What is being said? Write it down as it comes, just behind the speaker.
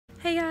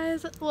Hey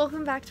guys,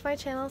 welcome back to my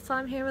channel. So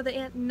I'm here with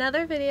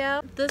another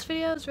video. This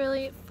video is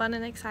really fun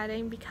and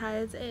exciting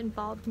because it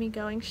involved me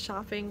going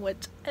shopping,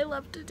 which I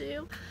love to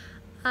do.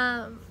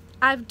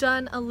 I've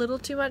done a little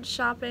too much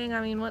shopping.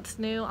 I mean, what's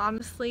new?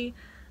 Honestly,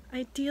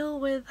 I deal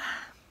with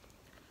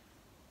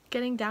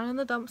getting down in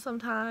the dumps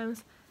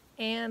sometimes,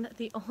 and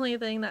the only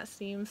thing that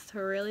seems to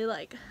really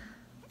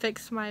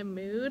fix my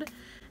mood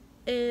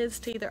is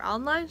to either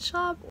online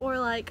shop or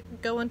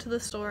go into the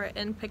store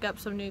and pick up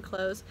some new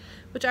clothes,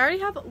 which I already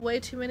have way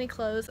too many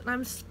clothes, and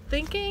I'm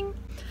thinking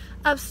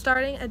of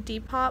starting a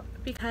Depop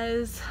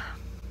because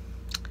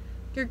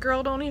your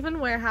girl don't even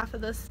wear half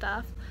of this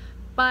stuff.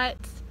 But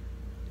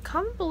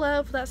comment below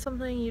if that's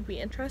something you'd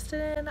be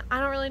interested in. I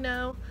don't really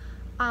know,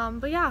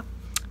 but yeah,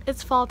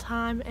 it's fall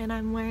time and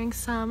I'm wearing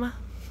some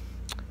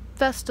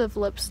festive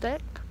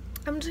lipstick.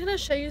 I'm just going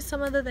to show you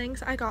some of the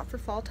things I got for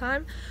fall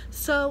time.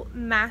 So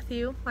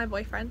Matthew, my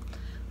boyfriend,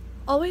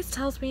 always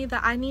tells me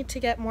that I need to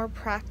get more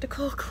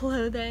practical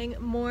clothing,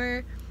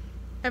 more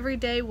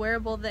everyday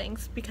wearable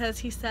things, because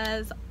he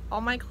says all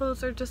my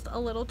clothes are just a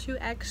little too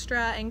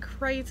extra and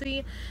crazy,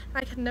 and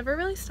I can never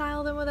really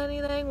style them with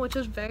anything, which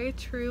is very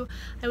true.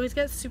 I always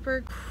get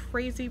super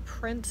crazy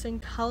prints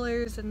and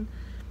colors and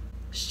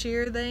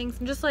sheer things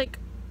and just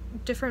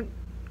different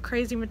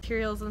crazy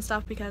materials and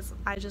stuff because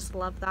I just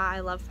love that.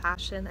 I love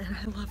fashion and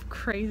I love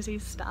crazy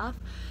stuff.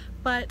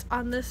 But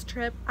on this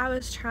trip I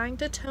was trying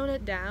to tone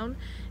it down,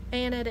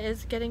 and it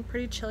is getting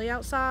pretty chilly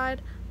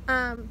outside.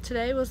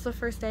 Today was the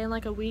first day in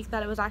a week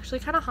that it was actually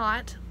kind of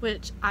hot,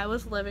 which I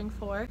was living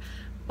for,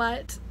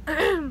 but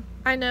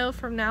I know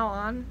from now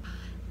on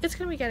it's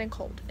gonna be getting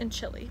cold and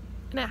chilly,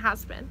 and it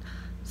has been.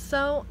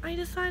 So I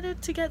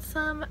decided to get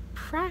some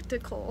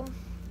practical,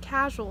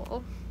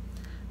 casual,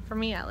 for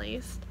me at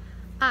least,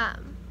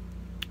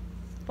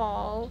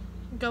 fall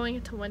going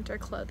into winter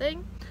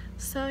clothing.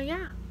 So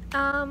yeah,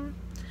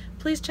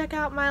 please check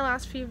out my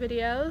last few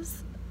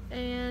videos,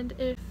 and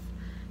if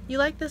you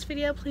like this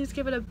video, please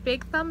give it a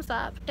big thumbs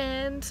up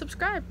and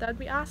subscribe. That'd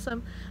be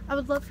awesome. I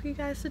would love for you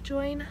guys to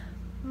join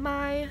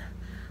my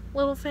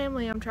little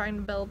family I'm trying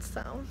to build.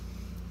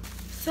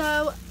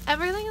 So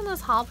everything in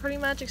this haul pretty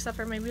much, except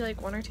for maybe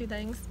one or two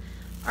things,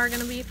 are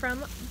gonna be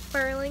from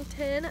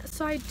Burlington.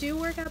 So I do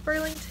work at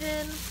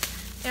Burlington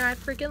and I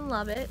freaking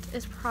love it.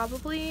 It's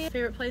probably my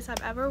favorite place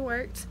I've ever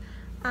worked.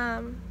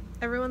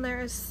 Everyone there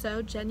is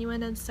so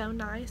genuine and so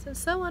nice and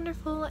so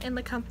wonderful, and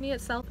the company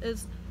itself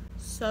is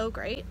so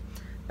great.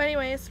 But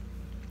anyways,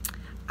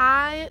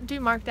 I do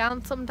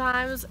markdowns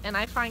sometimes and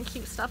I find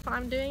cute stuff when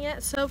I'm doing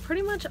it, so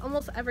pretty much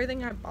almost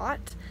everything I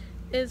bought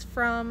is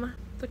from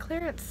the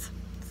clearance.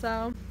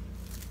 So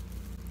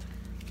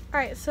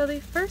alright, so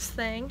the first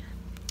thing,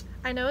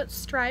 I know it's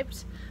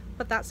striped,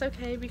 but that's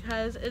okay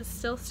because it's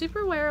still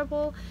super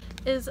wearable,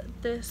 is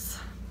this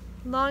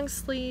long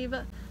sleeve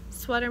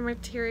sweater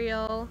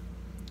material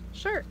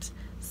shirt.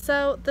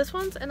 So this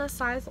one's in a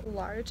size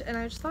large, and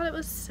I just thought it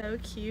was so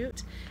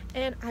cute,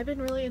 and I've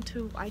been really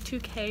into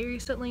Y2K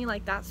recently.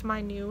 That's my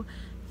new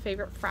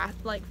favorite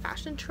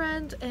fashion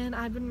trend, and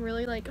I've been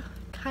really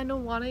kind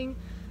of wanting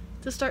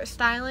to start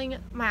styling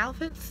my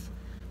outfits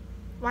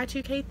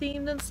Y2K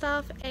themed and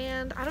stuff,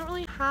 and I don't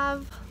really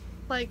have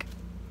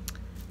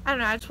I don't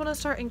know, I just want to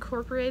start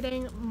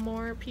incorporating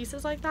more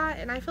pieces like that,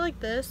 and I feel like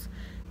this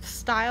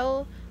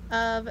style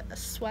of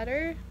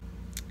sweater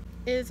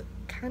is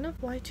kind of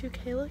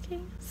Y2K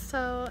looking,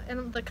 so,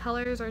 and the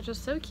colors are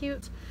just so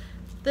cute.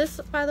 This,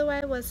 by the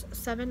way, was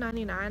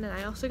 $7.99, and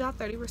I also got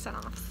 30%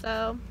 off,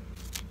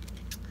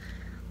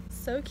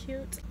 so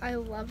cute. I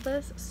love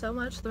this so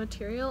much. The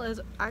material is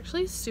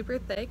actually super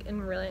thick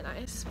and really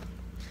nice.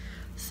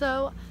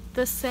 So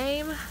the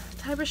same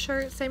type of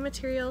shirt, same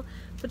material,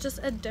 but just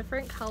a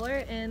different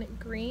color, and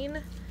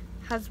green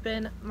has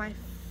been my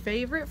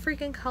favorite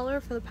freaking color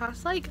for the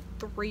past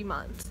 3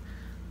 months.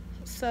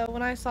 So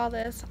when I saw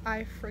this,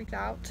 I freaked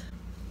out.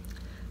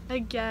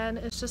 Again,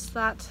 it's just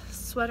that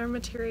sweater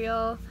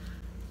material,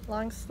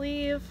 long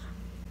sleeve,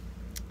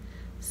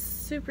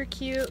 super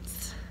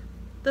cute.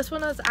 This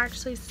one was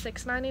actually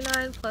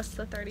 $6.99 plus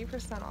the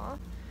 30% off,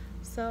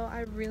 so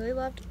I really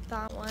loved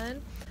that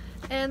one.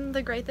 And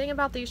the great thing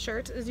about these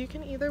shirts is you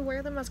can either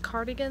wear them as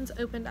cardigans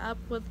opened up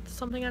with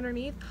something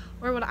underneath,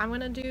 or what I'm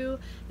going to do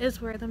is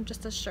wear them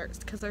just as shirts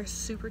because they're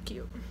super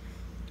cute.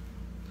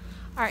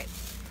 Alright,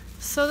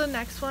 so the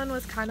next one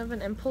was kind of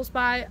an impulse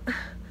buy.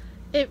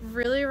 It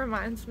really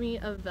reminds me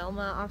of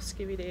Velma off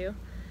Scooby-Doo.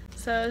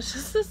 So it's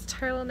just this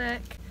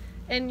turtleneck,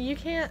 and you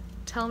can't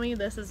tell me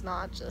this is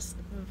not just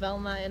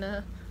Velma in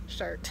a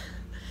shirt.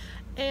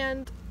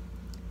 And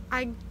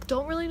I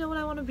don't really know what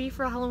I want to be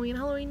for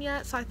Halloween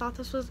yet, so I thought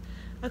this was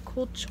a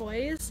cool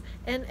choice.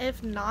 And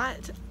if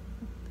not,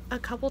 a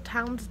couple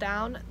towns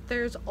down,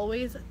 there's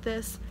always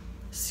this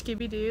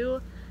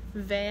Scooby-Doo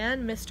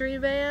van, mystery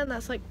van,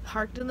 that's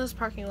parked in this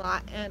parking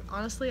lot, and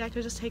honestly I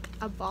could just take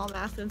a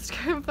bomb-ass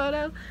Instagram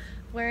photo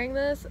wearing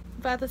this.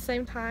 But at the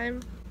same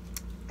time,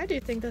 I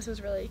do think this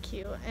is really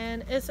cute,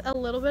 and it's a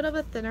little bit of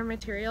a thinner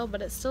material,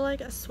 but it's still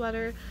a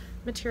sweater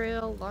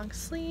material, long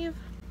sleeve.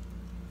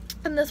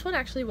 And this one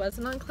actually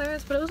wasn't on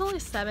clearance, but it was only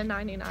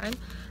 $7.99.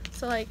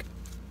 So like,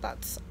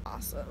 that's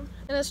awesome.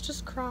 And it's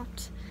just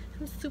cropped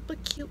and super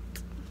cute.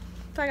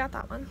 So I got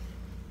that one.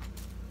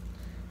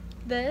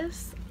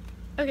 This,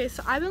 okay,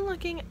 so I've been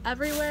looking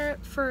everywhere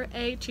for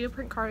a cheetah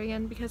print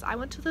cardigan because I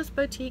went to this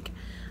boutique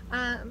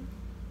a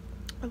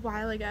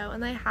while ago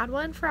and they had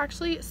one for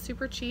actually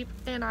super cheap,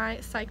 and I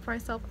psyched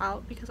myself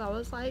out because I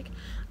was like,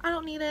 I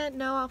don't need it,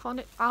 no,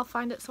 I'll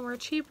find it somewhere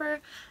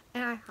cheaper,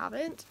 and I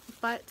haven't.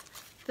 But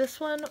this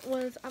one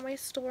was at my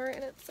store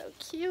and it's so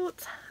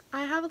cute.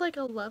 I have like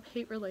a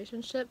love-hate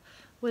relationship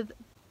with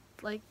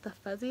like the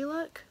fuzzy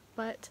look,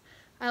 but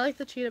I like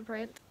the cheetah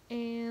print,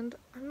 and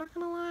I'm not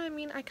gonna lie, I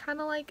mean, I kind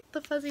of like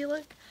the fuzzy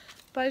look,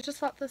 but I just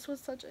thought this was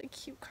such a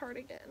cute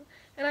cardigan.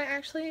 And I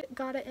actually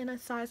got it in a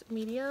size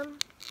medium.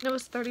 It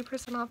was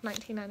 30% off,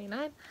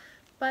 $19.99,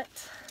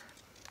 but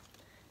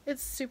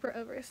it's super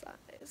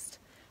oversized,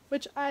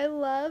 which I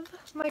love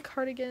my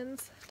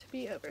cardigans to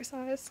be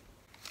oversized.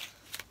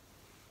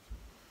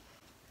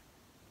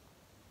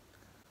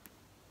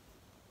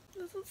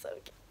 This is so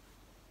cute.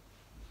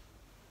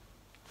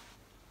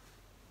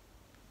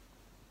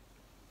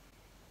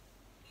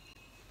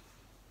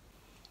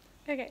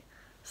 Okay,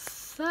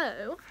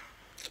 so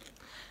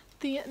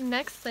the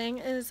next thing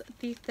is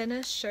the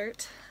thinnest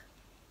shirt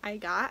I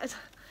got.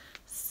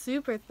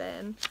 Super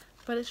thin,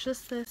 but it's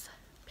just this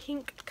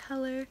pink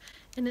color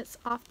and it's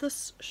off the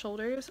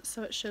shoulders,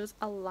 so it shows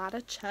a lot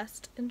of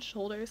chest and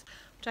shoulders,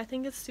 which I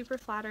think is super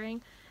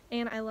flattering,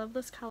 and I love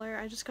this color.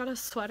 I just got a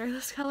sweater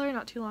this color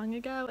not too long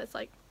ago. It's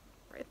like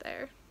right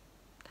there,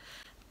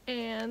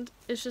 and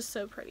it's just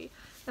so pretty.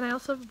 And I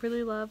also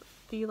really love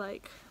the,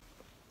 like,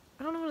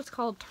 I don't know what it's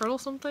called, turtle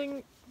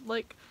something,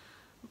 like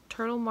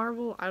turtle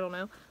marble, I don't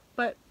know,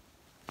 but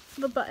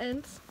the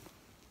buttons.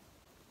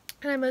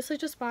 And I mostly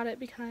just bought it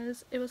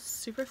because it was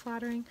super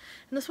flattering.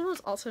 And this one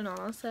was also not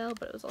on sale,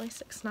 but it was only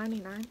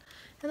 $6.99. And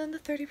then the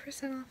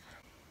 30% off.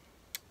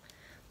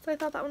 So I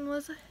thought that one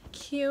was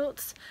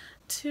cute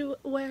to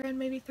wear and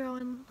maybe throw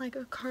in like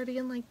a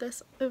cardigan like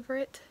this over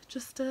it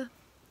just to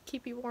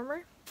keep you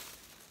warmer.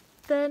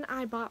 Then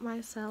I bought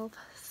myself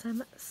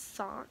some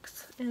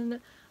socks, and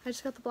I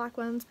just got the black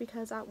ones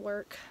because at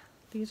work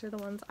these are the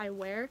ones I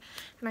wear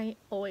and I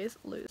always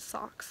lose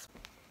socks.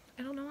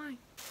 I don't know why.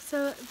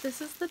 So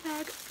this is the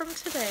bag from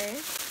today.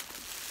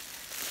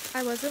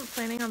 I wasn't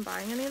planning on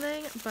buying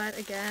anything, but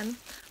again,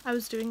 I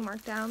was doing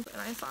markdowns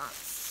and I saw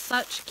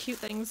such cute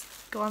things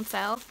go on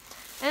sale.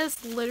 And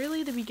it's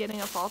literally the beginning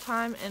of fall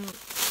time and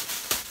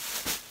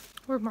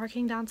we're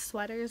marking down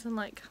sweaters and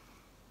like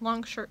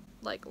long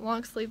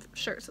sleeve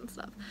shirts and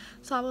stuff.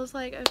 So I was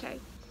like, okay,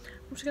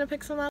 I'm just gonna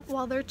pick some up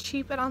while they're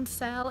cheap and on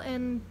sale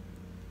and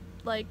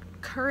like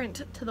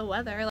current to the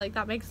weather. Like,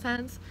 that makes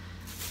sense.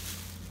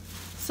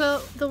 So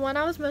the one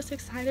I was most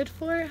excited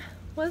for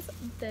was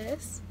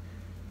this.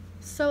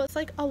 So it's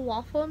like a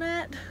waffle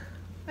knit,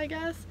 I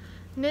guess.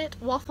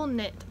 Waffle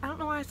knit. I don't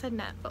know why I said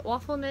net, but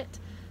waffle knit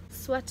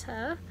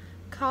sweater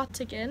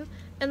cardigan.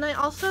 And they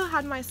also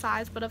had my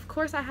size, but of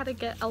course I had to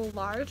get a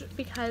large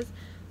because,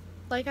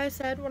 like I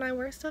said, when I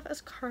wear stuff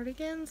as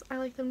cardigans, I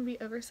like them to be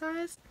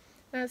oversized.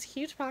 It has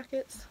huge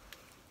pockets,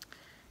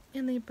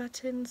 and the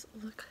buttons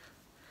look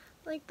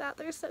like that.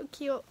 They're so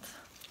cute.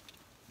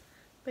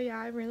 But yeah,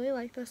 I really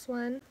like this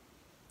one.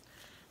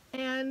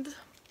 And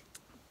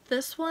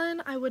this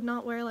one I would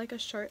not wear like a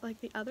shirt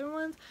like the other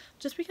ones,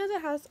 just because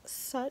it has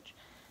such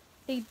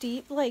a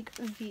deep like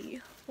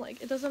V.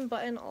 Like, it doesn't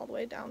button all the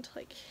way down to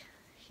like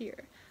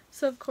here.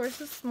 So of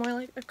course it's more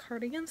like a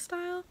cardigan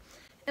style,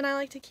 and I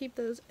like to keep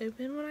those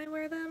open when I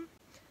wear them.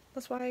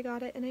 That's why I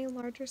got it in a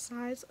larger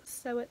size,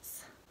 so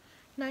it's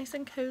nice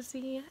and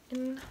cozy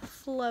and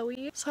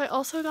flowy. So I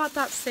also got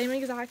that same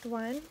exact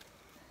one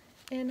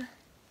in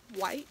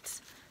white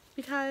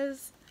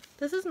because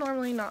this is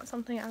normally not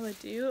something I would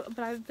do,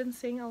 but I've been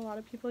seeing a lot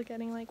of people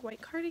getting like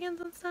white cardigans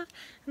and stuff,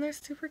 and they're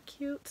super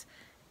cute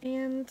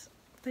and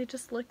they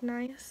just look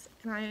nice,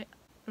 and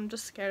I'm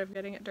just scared of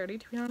getting it dirty,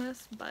 to be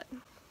honest, but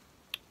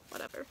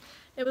whatever.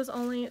 It was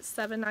only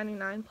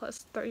 $7.99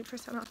 plus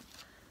 30%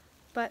 off,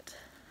 but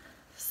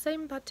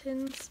same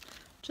buttons,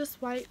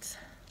 just white,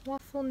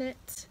 waffle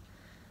knit,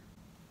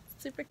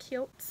 super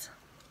cute.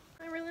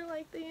 I really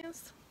like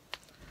these,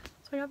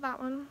 so I got that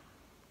one.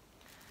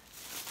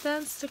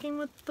 Then sticking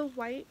with the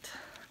white,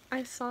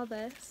 I saw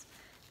this,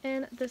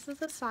 and this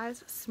is a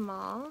size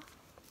small,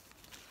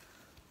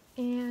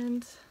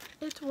 and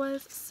it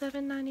was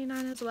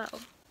 $7.99 as well.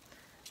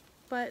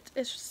 But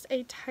it's just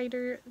a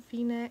tighter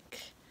v-neck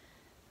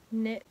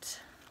knit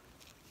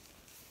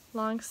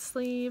long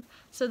sleeve.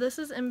 So this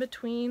is in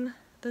between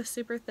the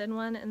super thin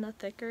one and the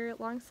thicker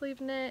long sleeve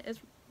knit. It's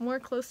more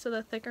close to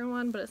the thicker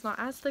one, but it's not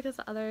as thick as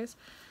the others.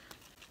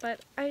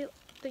 But I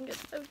think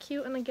it's so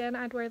cute, and again,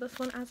 I'd wear this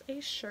one as a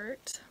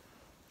shirt.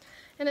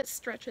 And it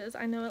stretches.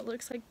 I know it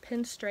looks like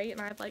pinned straight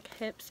and I have like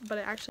hips, but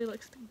it actually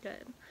looks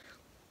good.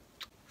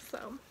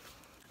 So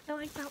I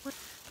like that one.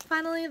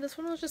 Finally, this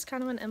one was just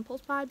kind of an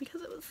impulse buy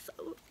because it was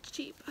so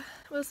cheap.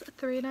 It was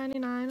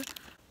 $3.99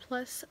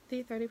 plus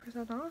the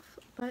 30% off,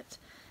 but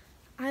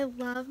I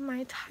love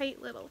my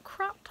tight little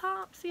crop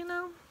tops, you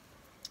know,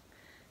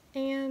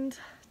 and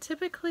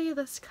typically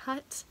this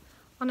cut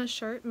on a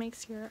shirt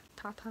makes your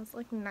tatas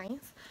look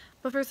nice,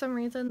 but for some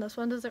reason this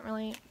one doesn't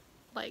really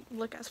like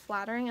look as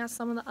flattering as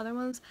some of the other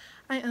ones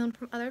I own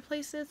from other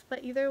places.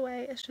 But either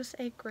way, it's just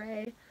a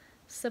gray,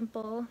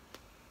 simple,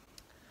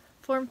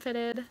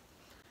 form-fitted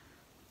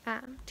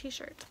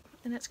t-shirt,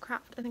 and it's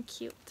cropped and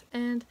cute,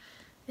 and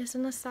it's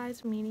in a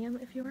size medium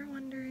if you were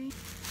wondering.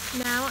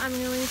 Now I'm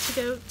going to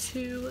go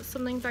to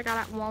some things I got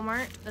at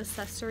Walmart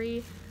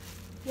accessory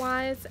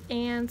wise,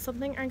 and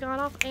something I got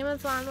off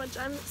Amazon, which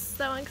I'm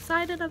so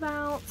excited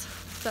about.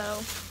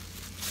 So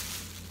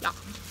yeah,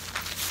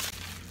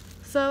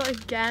 so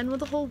again, with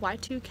the whole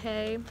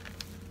Y2K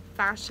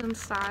fashion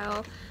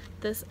style,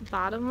 this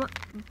bottom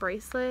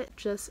bracelet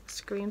just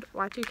screamed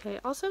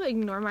Y2K. Also,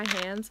 ignore my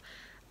hands.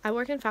 I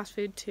work in fast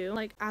food too,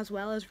 like as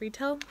well as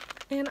retail,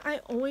 and I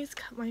always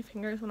cut my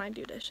fingers when I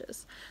do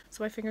dishes,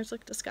 so my fingers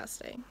look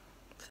disgusting,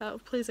 so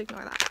please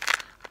ignore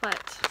that.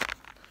 But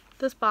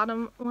this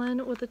bottom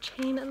one with the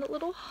chain and the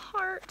little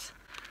heart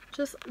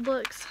just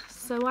looks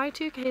so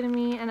Y2K to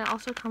me, and it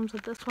also comes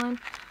with this one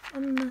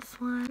and this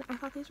one. I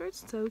thought these were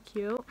so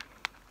cute.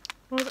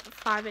 It was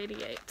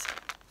 $5.88,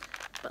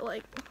 but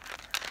like,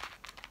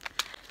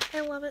 I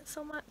love it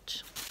so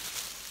much.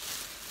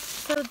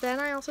 So then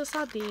I also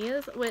saw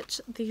these,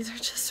 which these are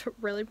just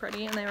really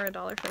pretty, and they were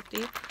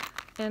 $1.50,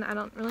 and I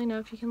don't really know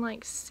if you can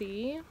like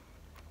see,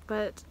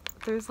 but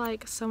there's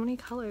like so many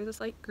colors.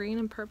 It's like green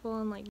and purple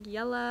and like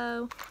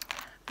yellow.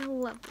 I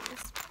love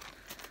these.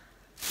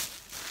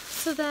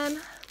 So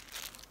then,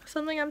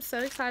 something I'm so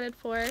excited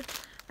for,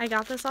 I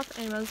got this off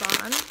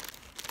Amazon,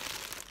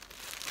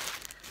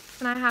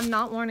 and I have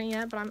not worn it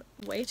yet, but I'm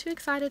way too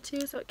excited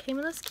to. So it came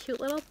in this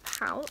cute little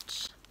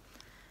pouch,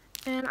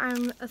 and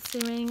I'm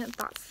assuming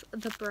that's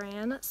the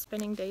brand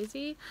Spinning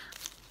Daisy.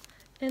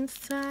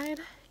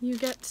 Inside you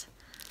get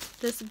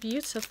this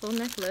beautiful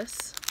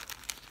necklace.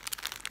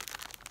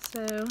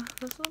 So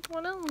this is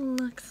what it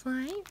looks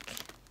like.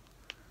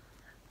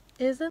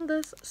 Isn't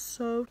this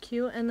so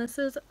cute? And this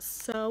is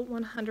so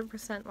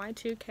 100%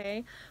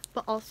 Y2K,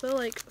 but also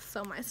like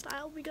so my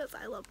style because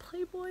I love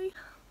Playboy.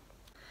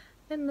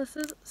 And this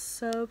is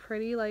so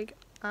pretty. Like,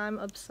 I'm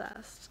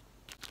obsessed.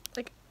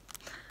 Like,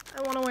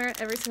 I want to wear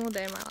it every single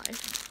day of my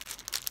life.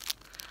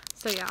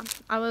 So yeah,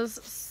 I was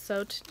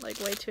so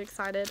way too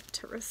excited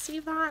to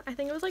receive that. I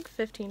think it was like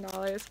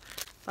 $15,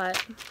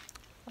 but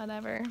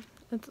whatever.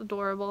 It's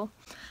adorable.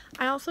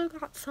 I also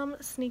got some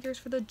sneakers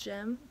for the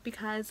gym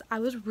because I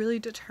was really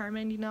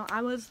determined. You know,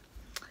 I was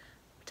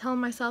telling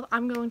myself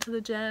I'm going to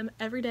the gym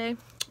every day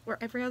or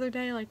every other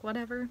day, like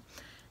whatever.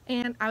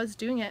 And I was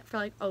doing it for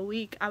like a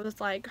week. I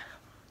was like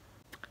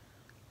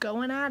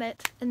going at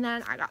it, and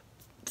then I got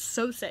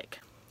so sick.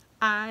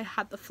 I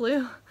had the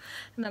flu,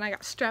 and then I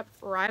got strep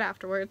right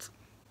afterwards,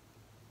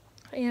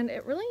 and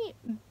it really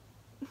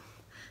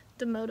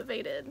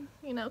demotivated,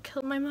 you know,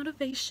 killed my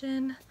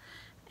motivation.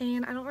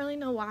 And I don't really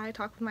know why I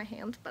talk with my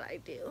hands, but I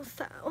do.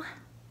 So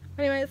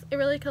anyways, it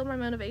really killed my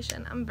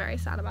motivation. I'm very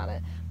sad about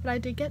it, but I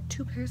did get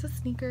 2 pairs of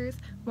sneakers.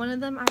 One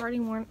of them I've already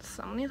worn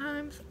so many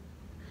times,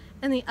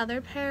 and the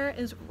other pair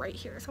is right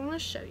here, so I'm going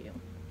to show you.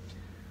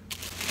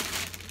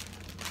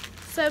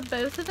 So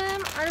both of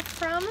them are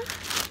from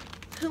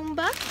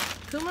Puma,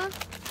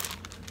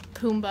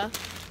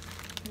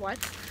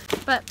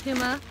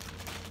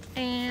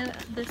 and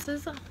this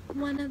is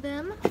one of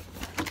them.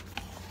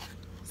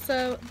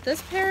 So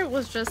this pair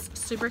was just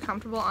super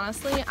comfortable,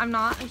 honestly. I'm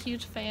not a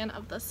huge fan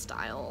of the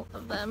style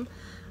of them,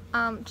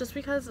 just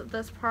because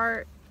this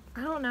part,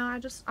 I don't know,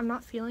 I'm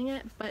not feeling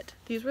it, but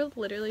these were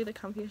literally the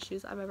comfiest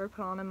shoes I've ever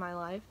put on in my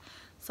life.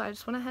 So I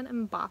just went ahead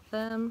and bought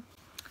them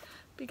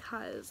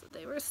because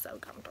they were so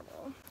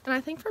comfortable. And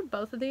I think for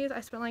both of these I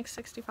spent like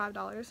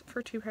 $65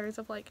 for 2 pairs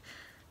of like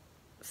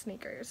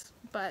sneakers.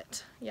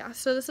 But yeah,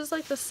 so this is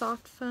like the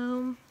soft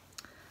foam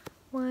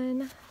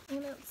one,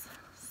 and it's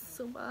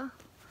super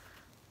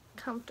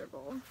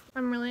comfortable.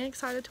 I'm really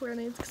excited to wear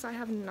these because I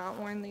have not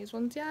worn these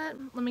ones yet.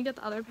 Let me get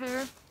the other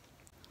pair.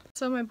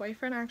 So my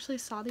boyfriend actually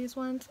saw these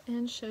ones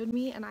and showed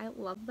me, and I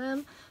love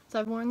them. So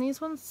I've worn these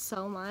ones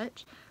so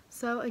much.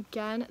 So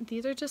again,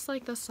 these are just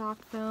like the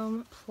soft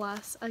foam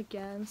plus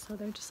again, so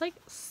they're just like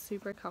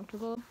super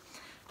comfortable,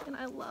 and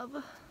I love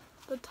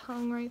the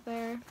tongue right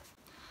there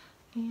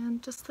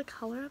and just the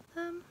color of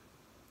them.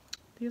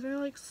 These are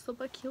like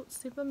super cute,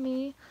 super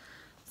me.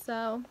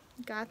 So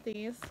got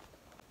these.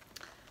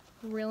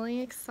 Really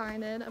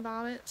excited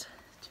about it,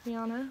 to be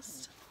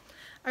honest.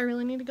 I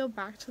really need to go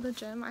back to the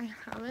gym. I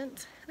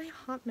haven't in a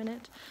hot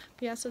minute.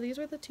 But yeah, so these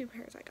were the 2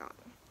 pairs I got.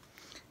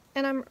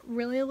 And I'm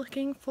really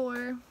looking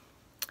for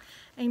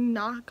a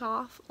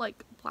knockoff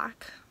like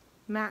black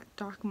matte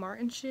Doc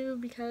Marten shoe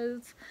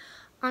because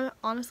I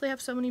honestly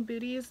have so many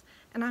booties,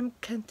 and I'm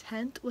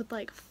content with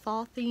like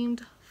fall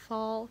themed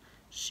fall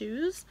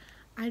shoes.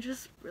 I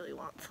just really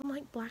want some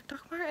like black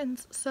Doc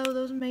Martens, so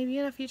those may be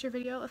in a future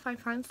video if I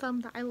find some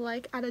that I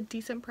like at a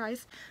decent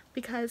price,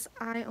 because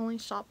I only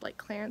shop like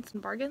clearance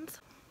and bargains.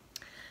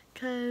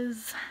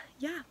 Because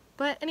yeah,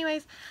 But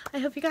anyways, I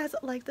hope you guys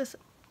like this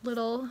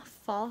little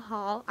fall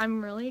haul.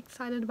 I'm really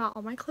excited about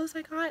all my clothes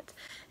I got,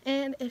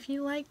 and if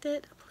you liked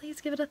it,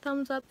 please give it a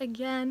thumbs up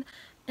again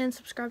and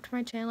subscribe to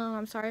my channel. And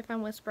I'm sorry if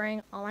I'm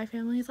whispering, all my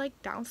family is like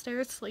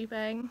downstairs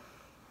sleeping.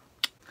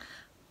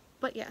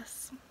 But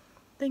yes,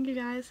 thank you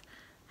guys.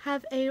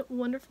 Have a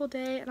wonderful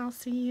day, and I'll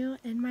see you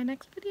in my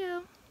next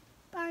video.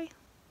 Bye.